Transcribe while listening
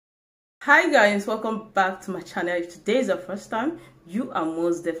Hi guys, welcome back to my channel. If today is your first time, you are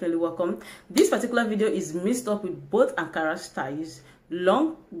most definitely welcome. This particular video is mixed up with both Ankara styles,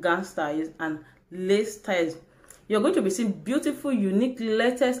 long gown styles and lace styles. You're going to be seeing beautiful, unique,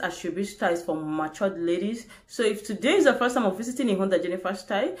 latest Asoebi styles for matured ladies. So if today is the first time of visiting a Honda Jennifer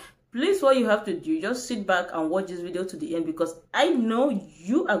style, please, what you have to do, just sit back and watch this video to the end, because I know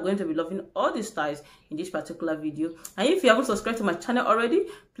you are going to be loving all the styles in this particular video. And if you haven't subscribed to my channel already,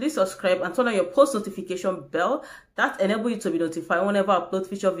 please subscribe and turn on your post notification bell. That enables you to be notified whenever I upload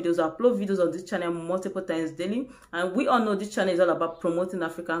feature videos. I upload videos on this channel multiple times daily, and we all know this channel is all about promoting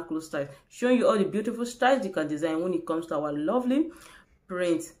African clothes styles, showing you all the beautiful styles you can design when it comes to our lovely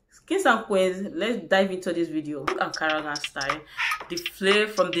print. Kings and queens, let's dive into this video. Ankara gown style. The flare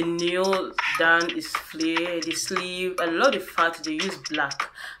from the nail down is flare. The sleeve, I love the fact they use black,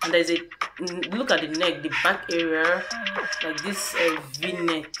 and there's a look at the neck, the back area, like this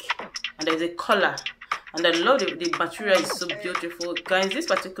v-neck, and there's a collar. And I love the material is so beautiful, guys. This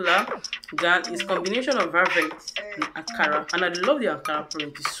particular gown is combination of velvet and Ankara, and I love the Ankara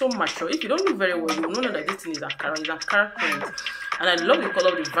print. It's so mature. If you don't know very well, you will know that this thing is Ankara. It's Ankara print, and I love the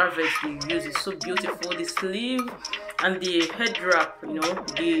color of the velvet they use. It's so beautiful. The sleeve and the head wrap, you know,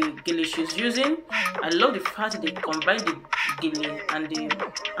 the gele she's using. I love the fact they combine the gele and the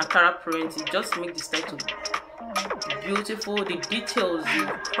Ankara print. It just makes the style to beautiful. The details,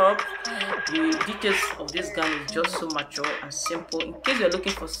 the props, the details of this gown is just so mature and simple. In case you're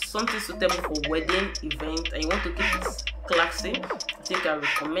looking for something suitable for wedding event and you want to keep it classy, I think I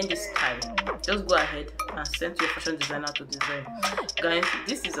recommend this style. Just go ahead and send to your fashion designer to design. Guys,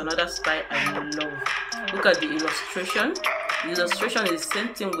 this is another style I love. Look at the illustration. The illustration is the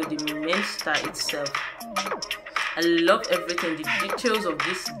same thing with the main style itself. I love everything. The details of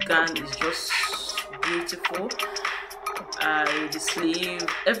this gown is just beautiful. The sleeve,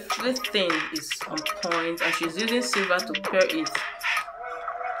 everything is on point, and she's using silver to pair it.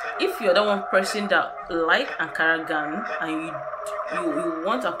 If you're the one person that like Ankara gown and you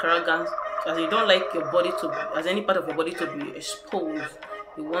want Ankara gown, as you don't like your body to, as any part of your body to be exposed,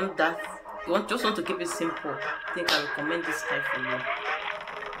 you want that, just want to keep it simple, I think I recommend this style for you.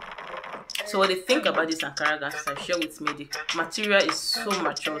 So what do you think about this Ankara gown style? Share with me. The material is so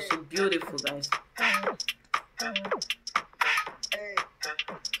mature, so beautiful, guys.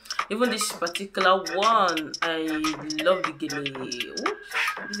 Even this particular one, I love the gele.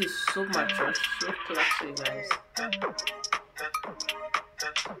 Ooh, this is so mature, so classy, guys.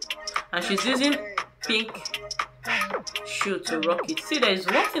 And she's using pink shoe to rock it. See, there is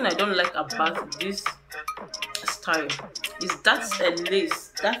one thing I don't like about this style, is that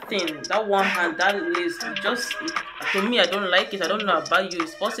lace, that thing, that one hand, that lace, to me, I don't like it. I don't know about you.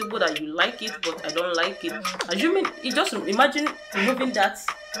 It's possible that you like it, but I don't like it. Assuming it, just imagine removing that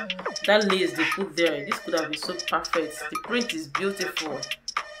lace they put there. This could have been so perfect. The print is beautiful.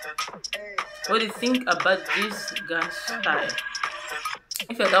 What do you think about this gown style?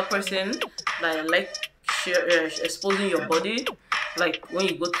 If you're that person that like exposing your body, like when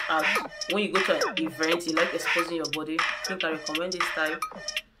you go out, when you go to an event, you like exposing your body, I think I recommend this style.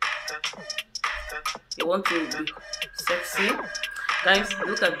 You want to be sexy, guys,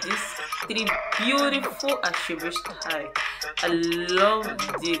 look at this three beautiful Asoebi style. I love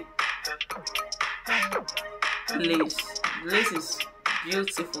the lace is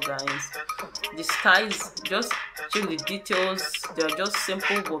beautiful, guys. The styles, just check the details, they are just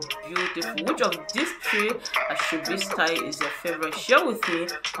simple but beautiful. Which of these three Asoebi style is your favorite? Share with me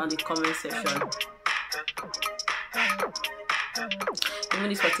on the comment section. Even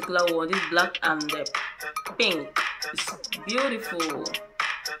this particular one, this black and the pink, is beautiful.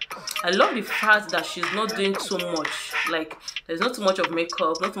 I love the fact that she's not doing too much. Like, there's not too much of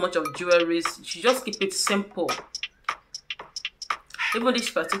makeup, not too much of jewelry. She just keep it simple. Even this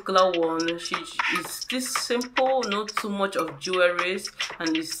particular one, she is still simple, not too much of jewelry,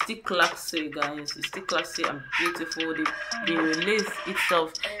 and it's still classy, guys. It's still classy and beautiful. The lace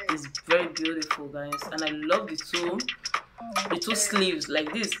itself is very beautiful, guys, and I love the two sleeves,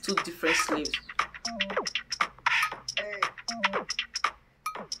 like these two different sleeves.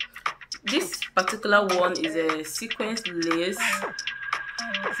 This particular one is a sequence lace.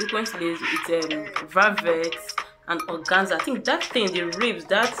 It's velvet and organza. I think that thing, the ribs,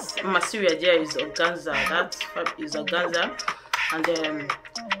 that material there is organza. That is organza, and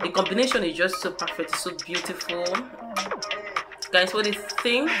the combination is just so perfect, so beautiful. Guys, what do you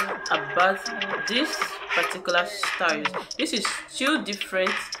think about this particular style? This is two different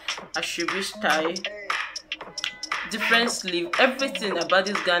Asoebi style, different sleeve. Everything about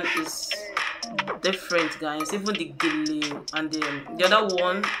this gown is different, guys. Even the gele and the other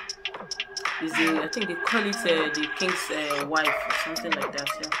one is I think they call it the king's wife or something like that.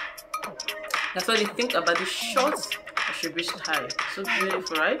 Yeah, that's what they think about the short Asoebi style. So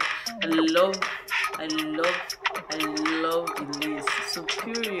beautiful, right? I love the lace. It's so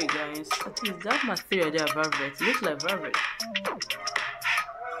pure, guys. I think that material there, velvet. It looks like velvet.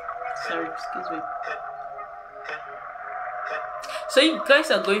 Sorry, excuse me. So you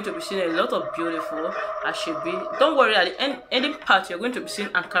guys are going to be seeing a lot of beautiful Asoebi. Don't worry, at the ending part you're going to be seeing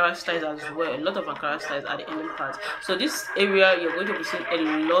Ankara styles as well. A lot of Ankara styles at the ending part. So this area you're going to be seeing a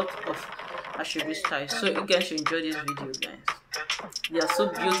lot of Asoebi styles. So you guys should enjoy this video, guys. They are so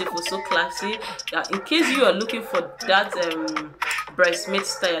beautiful, so classy. In case you are looking for that bridesmaid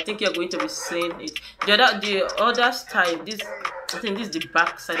style, I think you're going to be seeing it. The other style, this, I think this is the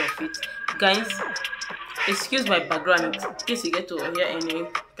back side of it, guys. Excuse my background in case you get to hear any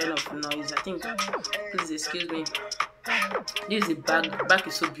kind of noise. I think, please excuse me. This is the back. The back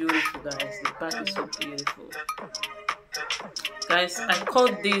is so beautiful, guys. The back is so beautiful, guys. I call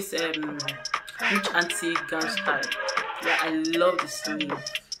this rich auntie gown style. Yeah, I love the sleeve.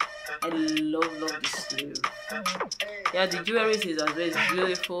 I love the sleeve. Yeah, the jewelry is as well. It's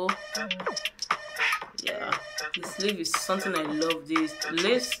beautiful. Yeah, the sleeve is something I love. This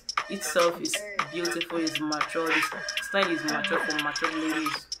lace itself is beautiful, is mature. This style is mature for mature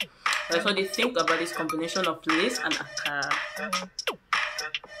ladies. That's what they think about this combination of lace and Ankara.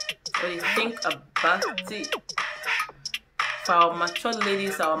 What do you think about it? For our mature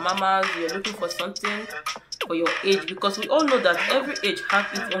ladies, our mamas, you're looking for something for your age, because we all know that every age has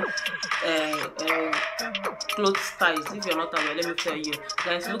its own clothes styles. If you're not aware, let me tell you,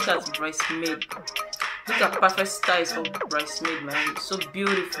 guys. Look at bridesmaid. Look at perfect styles for bridesmaid, man. It's so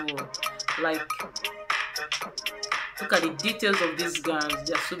beautiful. Like, look at the details of these gowns.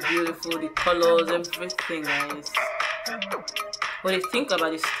 They are so beautiful. The colors, everything, guys. What do you think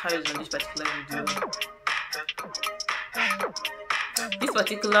about the styles on this particular video? This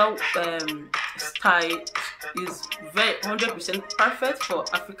particular style is very 100% perfect for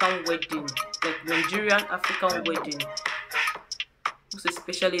African wedding, like Nigerian African wedding, most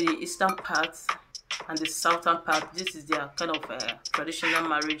especially the eastern parts and the southern part. This is their kind of traditional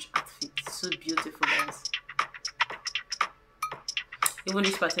marriage outfit. So beautiful, guys. Even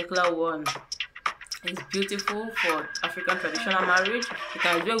this particular one is beautiful for African traditional marriage. You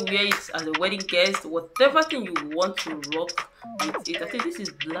can as well wear it as a wedding guest, whatever thing you want to rock with it. I think this is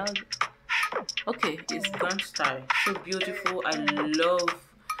black. Okay, it's gown style. So beautiful. I love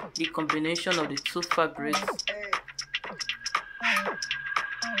the combination of the two fabrics.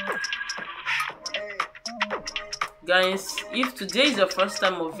 Guys, if today is your first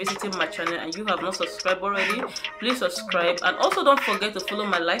time of visiting my channel and you have not subscribed already, please subscribe, and also don't forget to follow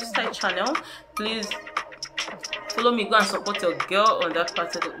my lifestyle channel. Please follow me, go and support your girl on that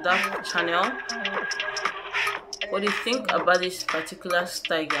part of that channel. What do you think about this particular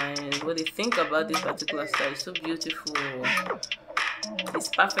style, guys? What do you think about this particular style? It's so beautiful. It's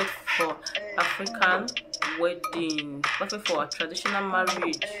perfect for African wedding, perfect for a traditional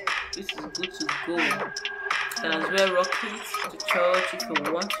marriage. This is good to go. You can as well rock it to church if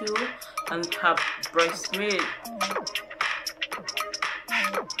you want to, and have bridesmaid.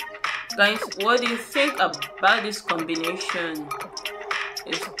 Guys, what do you think about this combination?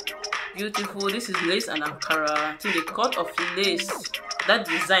 It's beautiful. This is lace and Ankara. See the cut of lace, that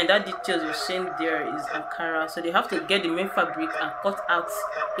design, that details you're seeing there is Ankara. So they have to get the main fabric and cut out.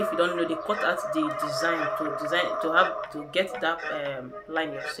 If you don't know, they cut out the design to get that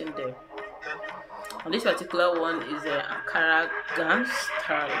line you're seeing there. And this particular one is an Ankara gown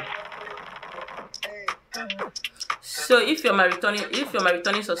style. So if you're my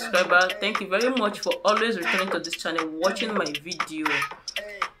returning subscriber, thank you very much for always returning to this channel, watching my video.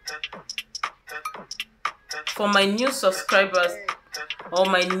 For my new subscribers or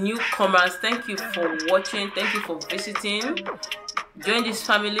my newcomers, thank you for watching, thank you for visiting. Join this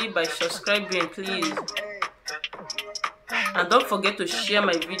family by subscribing, please, and don't forget to share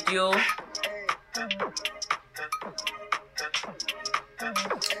my video.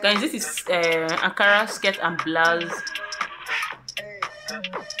 Guys, this is Ankara skirt and blouse.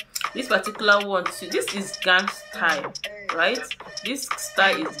 This particular one too, this is gown style, right? This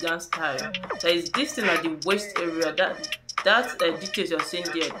style is gown style. There is this thing at the waist area, that details you're seeing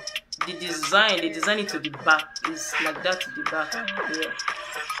there. The design, they design it to the back, is like that to the back. Yeah,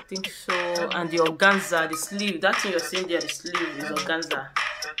 I think so. And the organza, the sleeve, that thing you're seeing there, the sleeve is organza.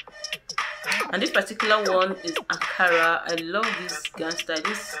 And this particular one is Ankara. I love this gown style.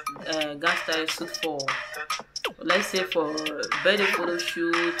 This gown style suit for, let's say, for birthday photo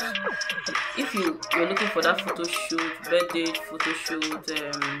shoot. If you're looking for that photo shoot, birthday photo shoot,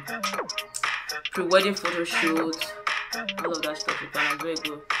 pre-wedding photo shoot, all of that stuff. You can as well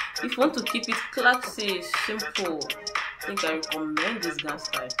go. If you want to keep it classy, simple, I think I recommend this gown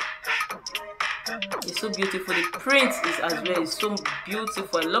style. It's so beautiful. The print is as well, it's so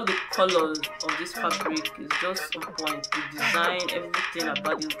beautiful. I love the colors of this fabric. It's just on point. The design, everything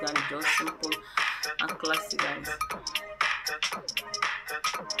about this gown is just simple and classy, guys.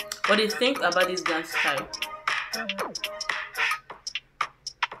 What do you think about this gown style?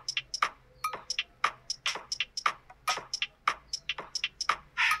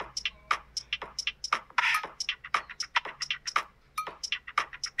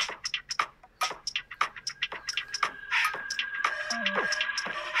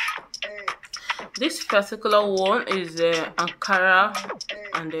 This particular one is Ankara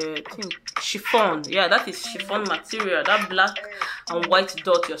and I think chiffon. Yeah, that is chiffon material. That black and white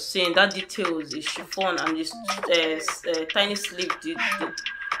dot you're seeing, that details is chiffon, and this tiny sleeve.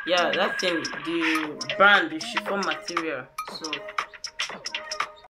 Yeah, that thing, the brand is chiffon material. So